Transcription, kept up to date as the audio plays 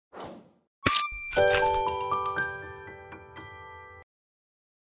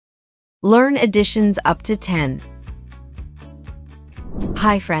Learn additions up to 10.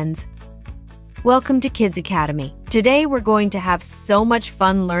 Hi friends, welcome to Kids Academy. Today we're going to have so much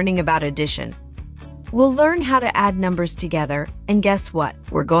fun learning about addition. We'll learn how to add numbers together, and guess what?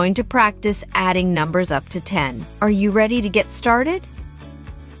 We're going to practice adding numbers up to 10. Are you ready to get started?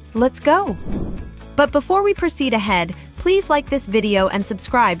 Let's go! But before we proceed ahead, please like this video and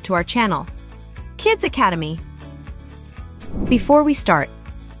subscribe to our channel, Kids Academy. Before we start,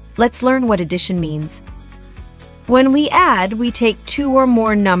 let's learn what addition means. When we add, we take two or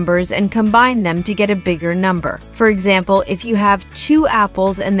more numbers and combine them to get a bigger number. For example, if you have 2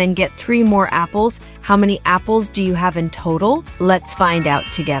 apples and then get 3 more apples, how many apples do you have in total? Let's find out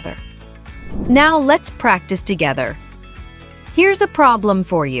together. Now let's practice together. Here's a problem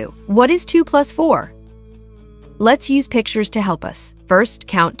for you. What is 2 plus 4? Let's use pictures to help us. First,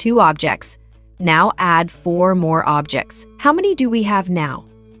 count 2 objects. Now add 4 more objects. How many do we have now?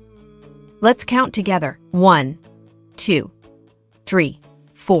 Let's count together. 1, 2, 3,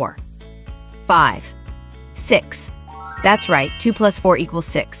 4, 5, 6. That's right, 2 plus 4 equals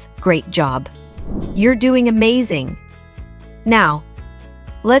 6. Great job. You're doing amazing. Now,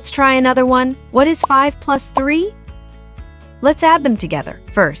 let's try another one. What is 5 plus 3? Let's add them together.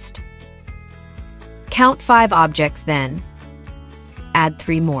 First, count 5 objects, then add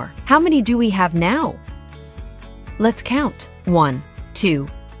 3 more. How many do we have now? Let's count. 1, 2,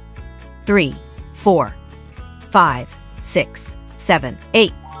 3, 4, 5, 6, 7,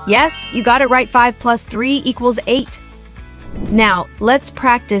 8. Yes, you got it right. 5 plus 3 equals 8. Now, let's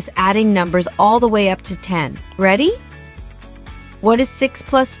practice adding numbers all the way up to 10. Ready? What is 6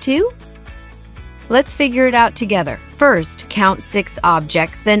 plus 2? Let's figure it out together. First, count 6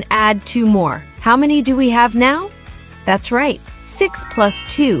 objects, then add 2 more. How many do we have now? That's right. 6 plus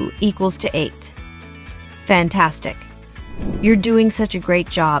 2 equals to 8. Fantastic. You're doing such a great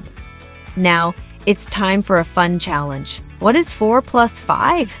job. Now, it's time for a fun challenge. What is 4 plus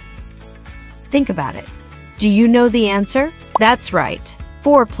 5? Think about it. Do you know the answer? That's right.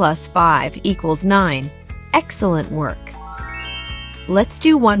 4 plus 5 equals 9. Excellent work. Let's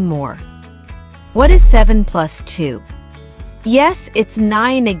do one more. What is 7 plus 2? Yes, it's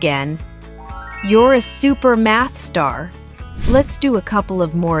 9 again. You're a super math star. Let's do a couple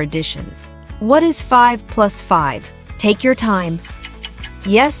of more additions. What is 5 plus 5? Take your time.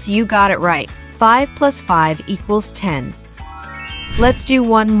 Yes, you got it right. 5 plus 5 equals 10. Let's do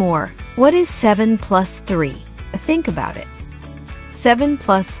one more. What is 7 plus 3? Think about it. 7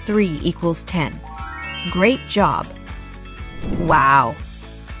 plus 3 equals 10. Great job. Wow.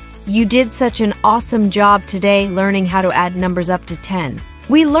 You did such an awesome job today learning how to add numbers up to 10.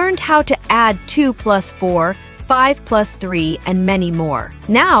 We learned how to add 2 plus 4, 5 plus 3, and many more.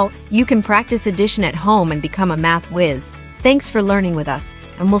 Now, you can practice addition at home and become a math whiz. Thanks for learning with us,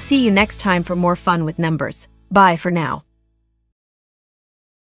 and we'll see you next time for more fun with numbers. Bye for now.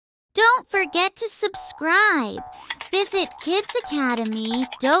 Don't forget to subscribe. Visit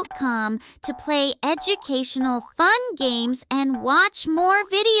kidsacademy.com to play educational fun games and watch more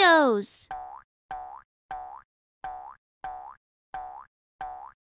videos.